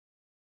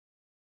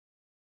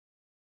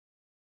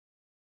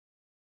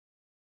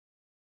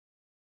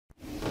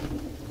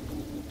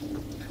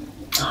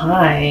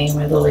Hi,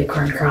 my little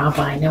acorn crop.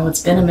 I know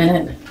it's been a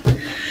minute,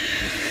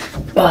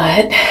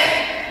 but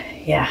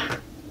yeah,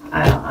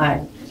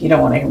 you don't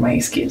want to hear my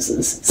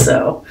excuses.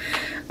 So,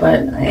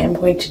 but I am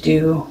going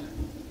to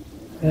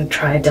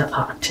try a death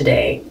hawk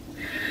today.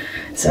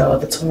 So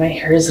that's why my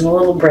hair is in a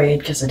little braid,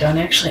 because I don't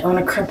actually own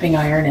a crimping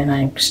iron and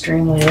I'm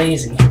extremely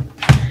lazy.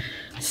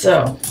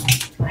 So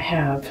I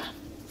have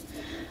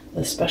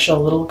the special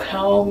little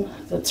comb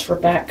that's for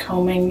back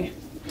combing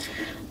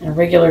and a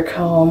regular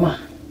comb.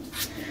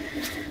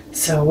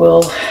 So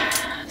we'll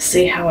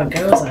see how it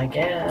goes, I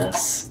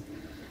guess.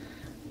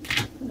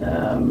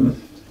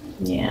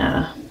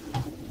 Yeah.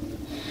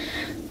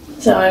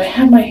 So I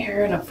had my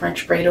hair in a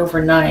French braid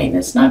overnight and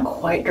it's not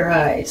quite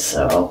dry,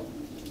 so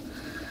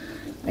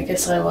I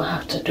guess I will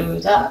have to do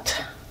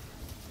that.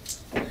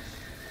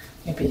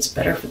 Maybe it's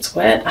better if it's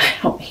wet. I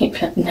don't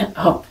even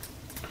know.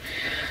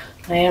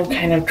 I am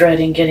kind of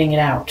dreading getting it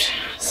out.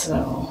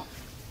 So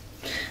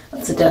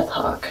that's a death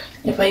hawk.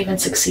 If I even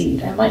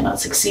succeed. I might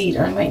not succeed.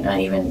 I might not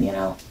even,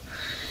 I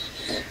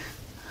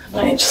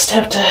might just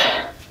have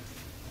to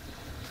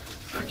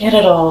forget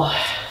it all.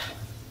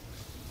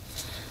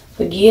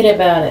 Forget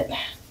about it.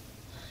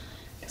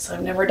 Because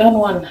I've never done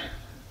one.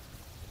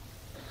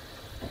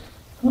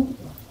 Oh,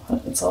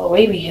 it's all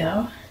wavy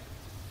though.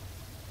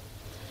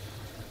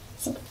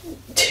 It's not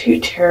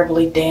too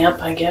terribly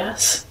damp, I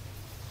guess.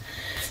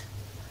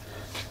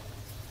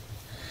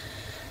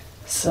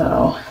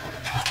 So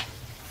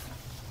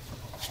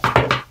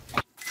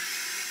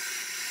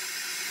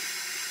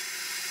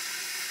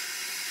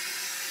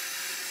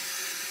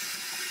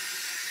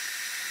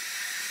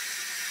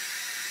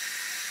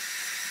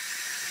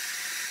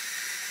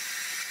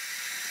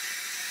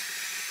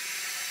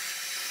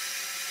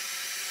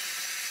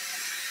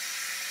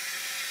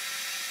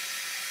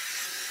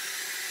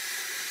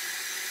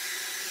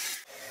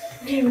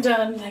okay, we're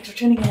done. Thanks for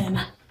tuning in.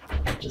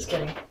 Just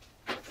kidding.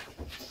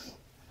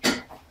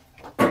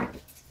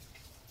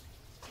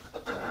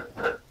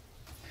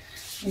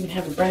 You can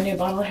have a brand new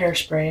bottle of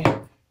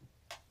hairspray.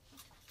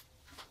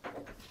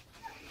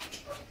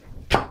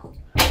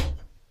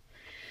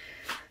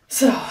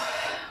 So,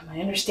 my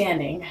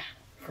understanding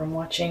from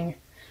watching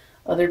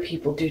other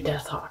people do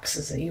death hawks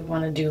is that you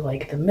want to do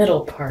like the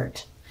middle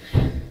part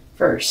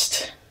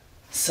first.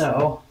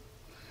 So,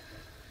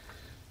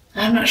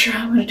 I'm not sure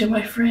how I'm going to do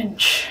my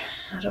French.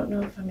 I don't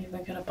know if I'm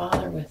even going to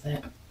bother with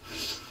it.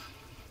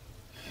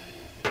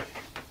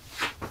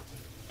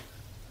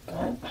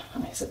 But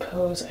I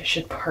suppose I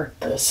should part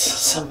this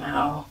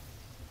somehow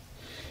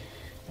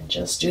and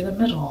just do the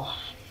middle.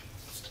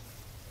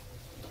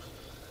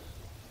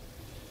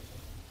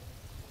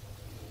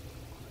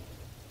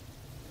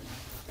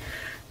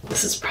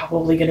 This is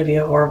probably going to be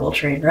a horrible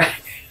train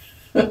wreck.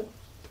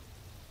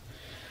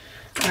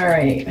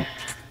 Alright.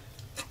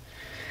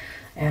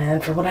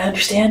 And from what I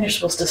understand, you're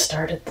supposed to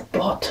start at the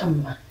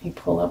bottom. You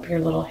pull up your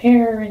little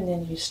hair and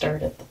then you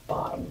start at the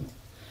bottom.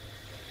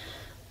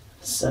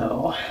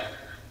 So,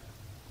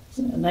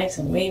 nice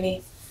and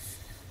wavy.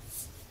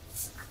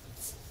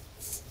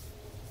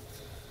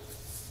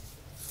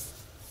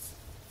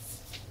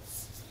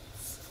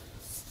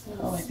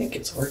 Oh, I think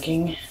it's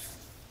working.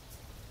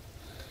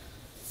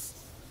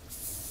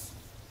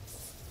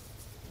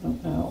 I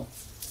don't know.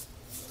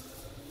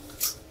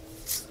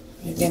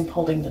 Maybe I'm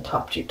holding the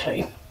top too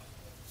tight.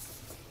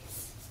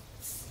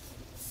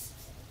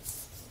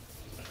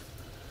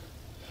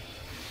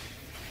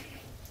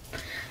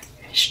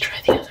 I should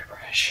try the other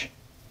brush.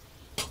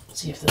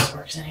 See if this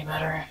works any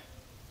better.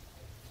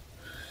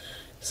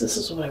 So this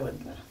is what I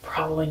would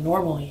probably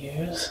normally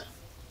use.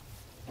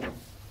 I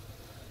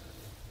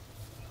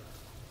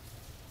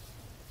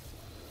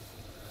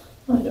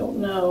don't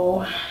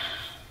know.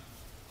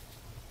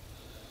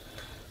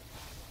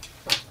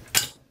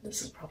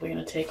 This is probably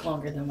going to take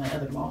longer than my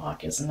other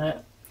mohawk, isn't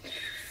it?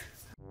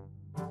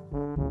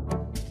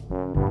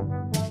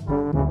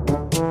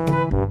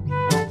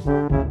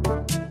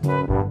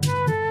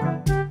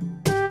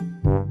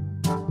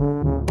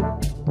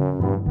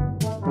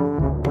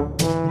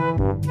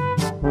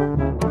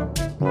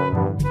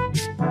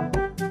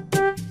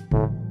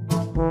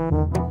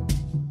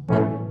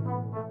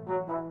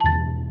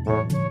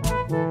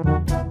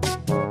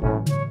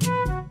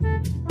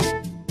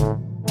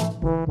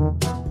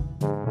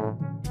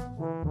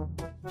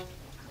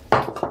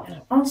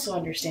 Also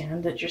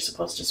understand that you're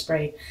supposed to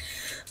spray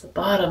the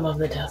bottom of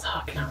the death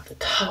hawk, not the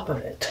top of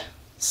it.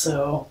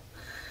 So,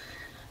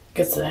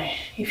 because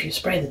if you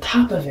spray the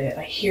top of it,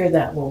 I hear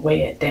that will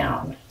weigh it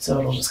down. So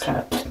it'll just kind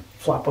of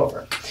flop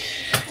over.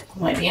 It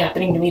might be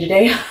happening to me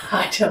today.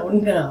 I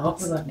don't know,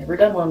 because I've never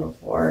done one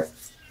before.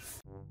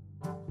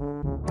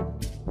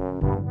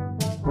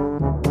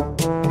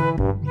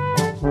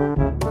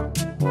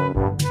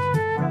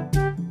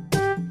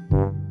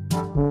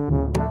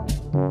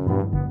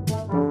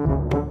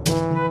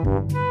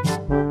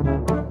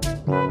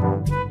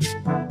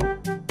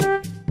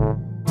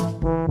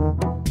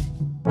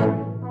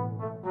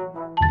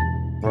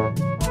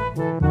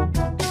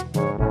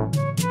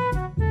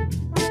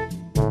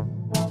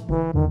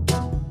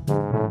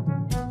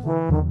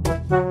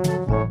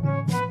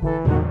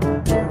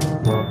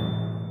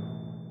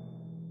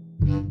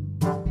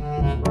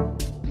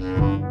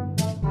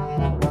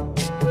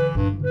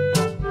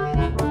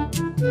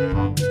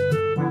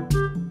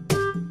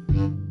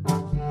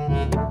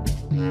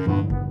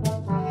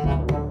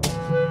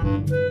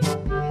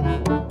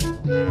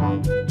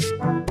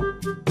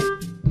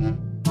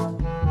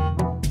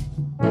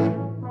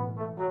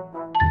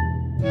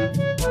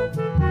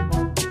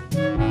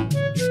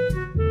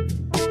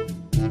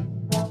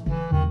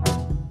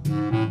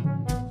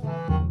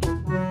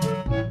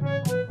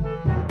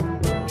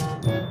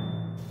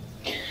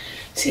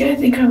 See, I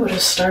think I would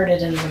have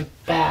started in the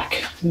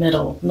back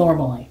middle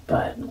normally,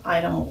 but I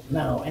don't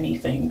know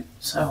anything,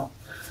 so.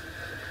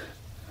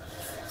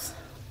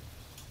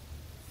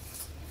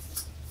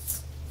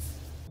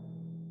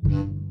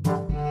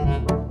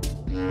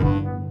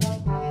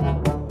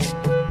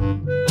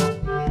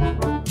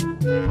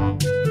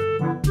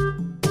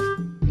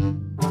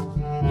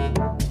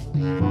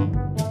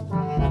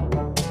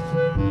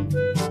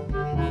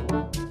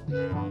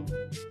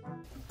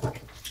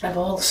 I've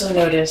also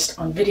noticed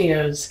on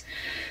videos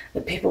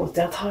that people with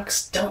death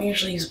hawks don't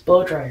usually use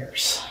blow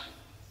dryers.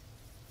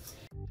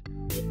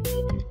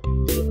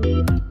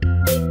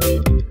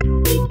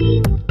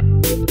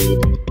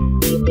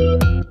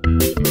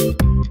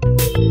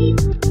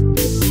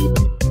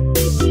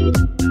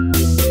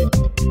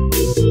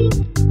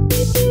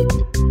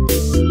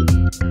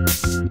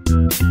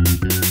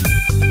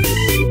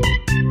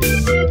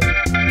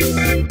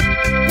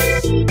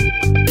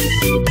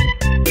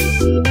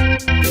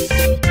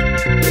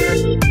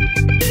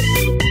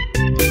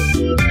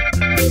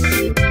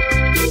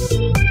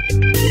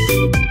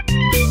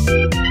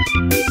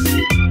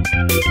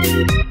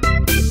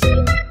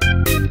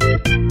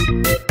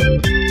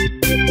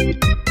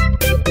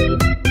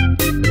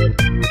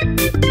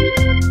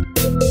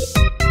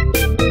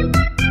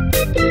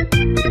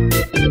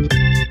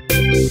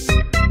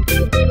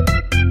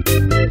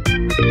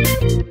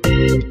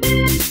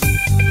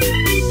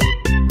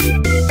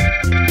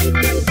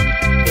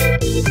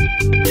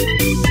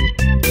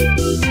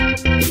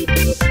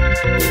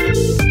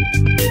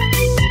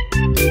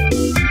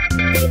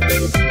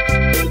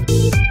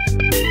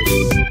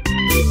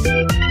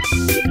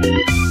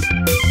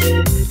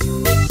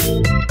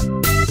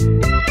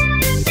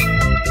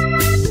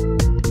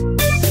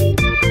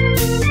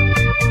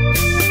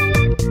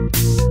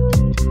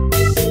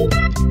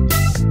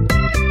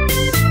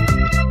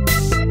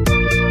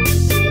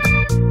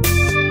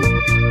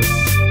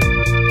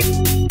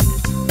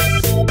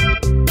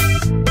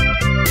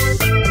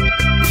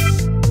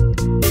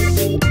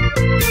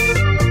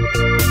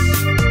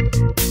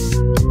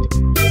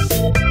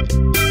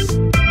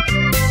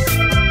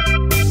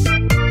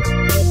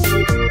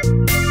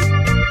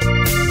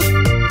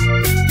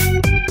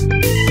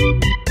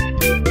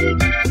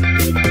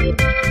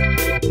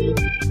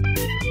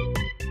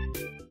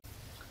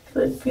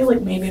 I feel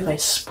like maybe if I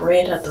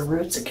spray it at the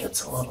roots, it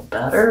gets a little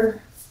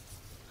better.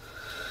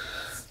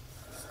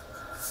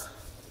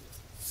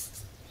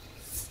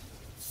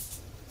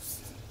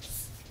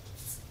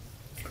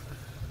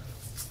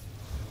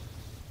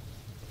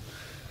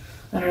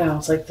 I don't know,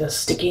 it's like the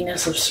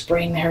stickiness of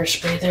spraying the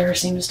hairspray there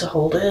seems to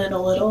hold it a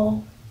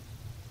little.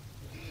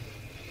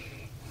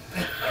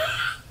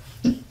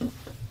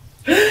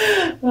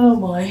 Oh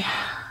boy.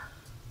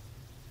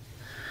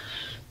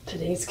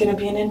 Today's gonna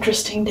be an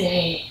interesting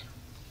day.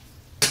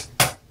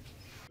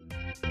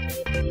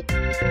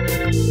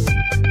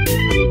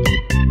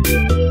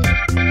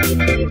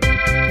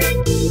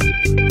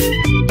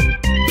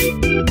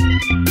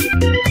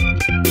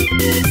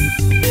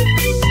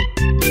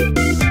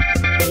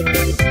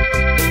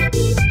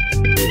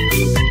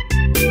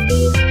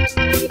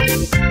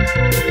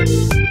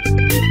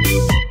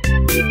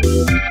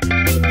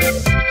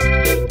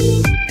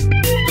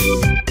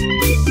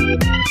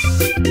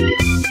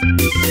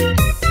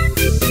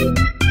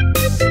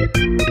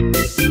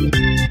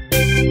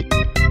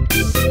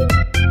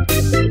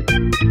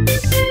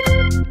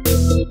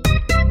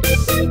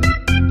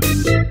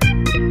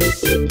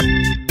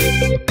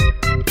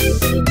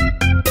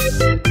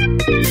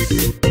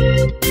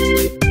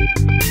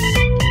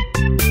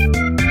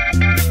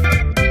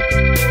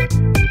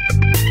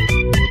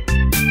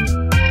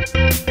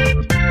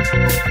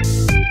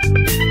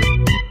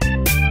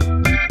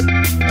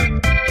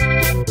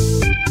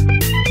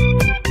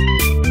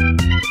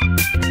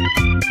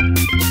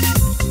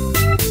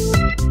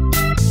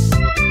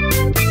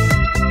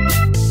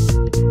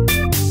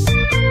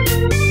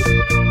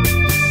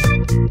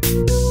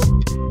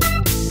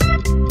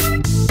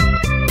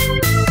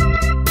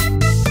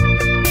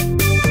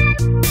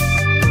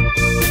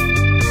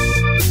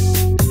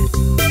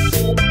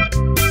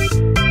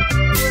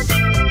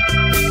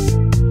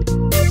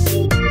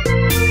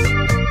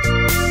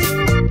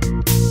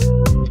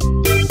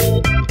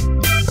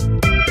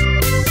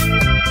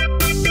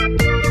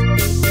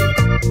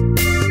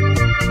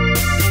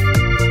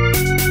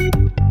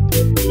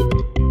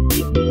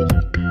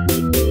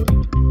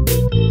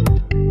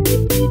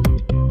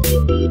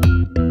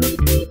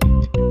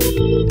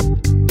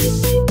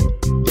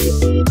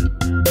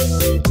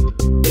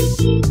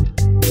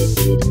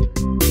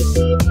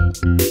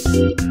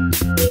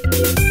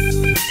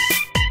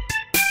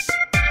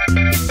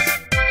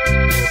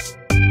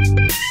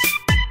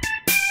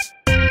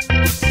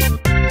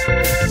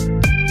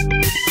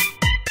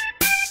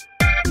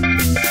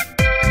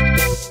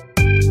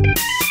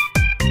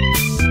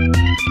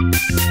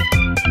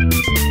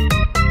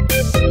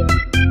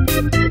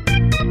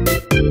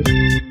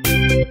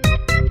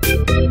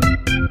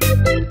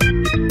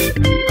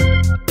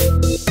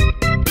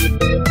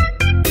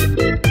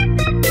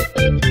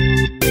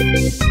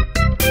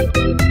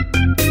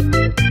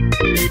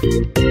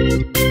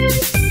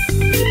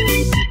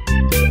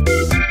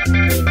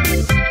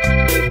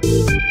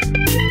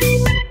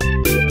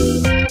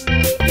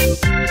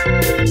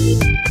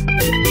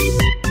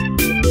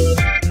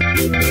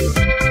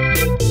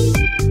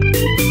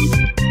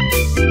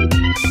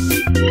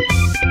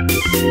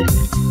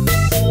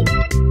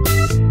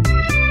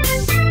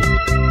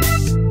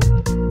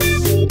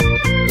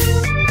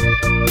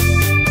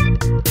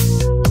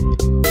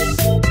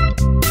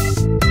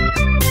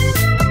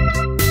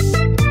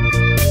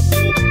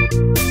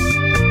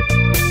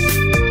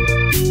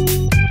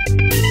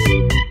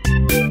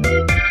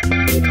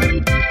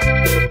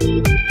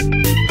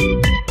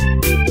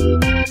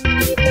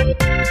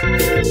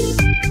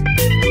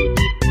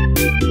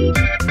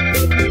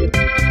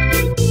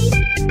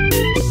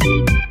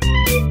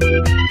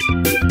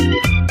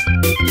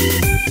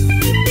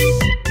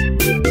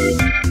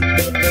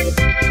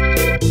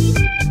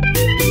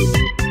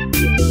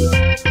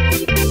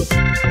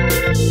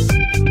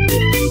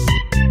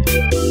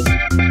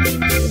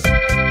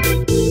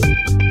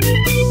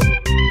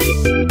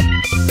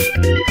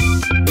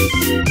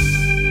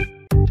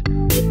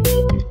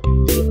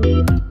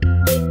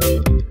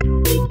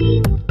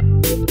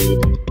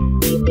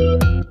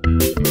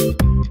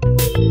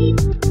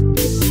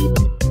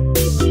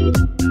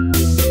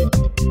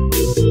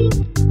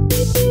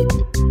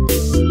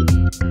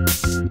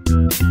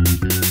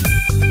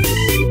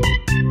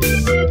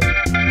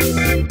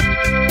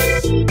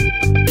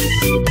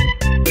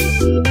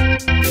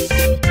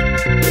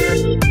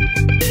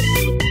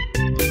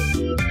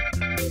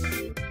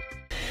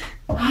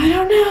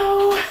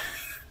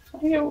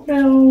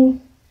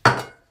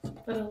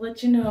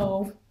 let you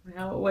know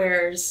how it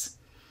wears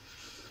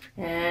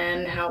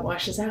and how it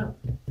washes out.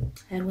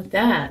 And with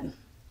that,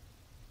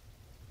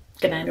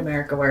 good night,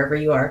 America, wherever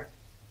you are.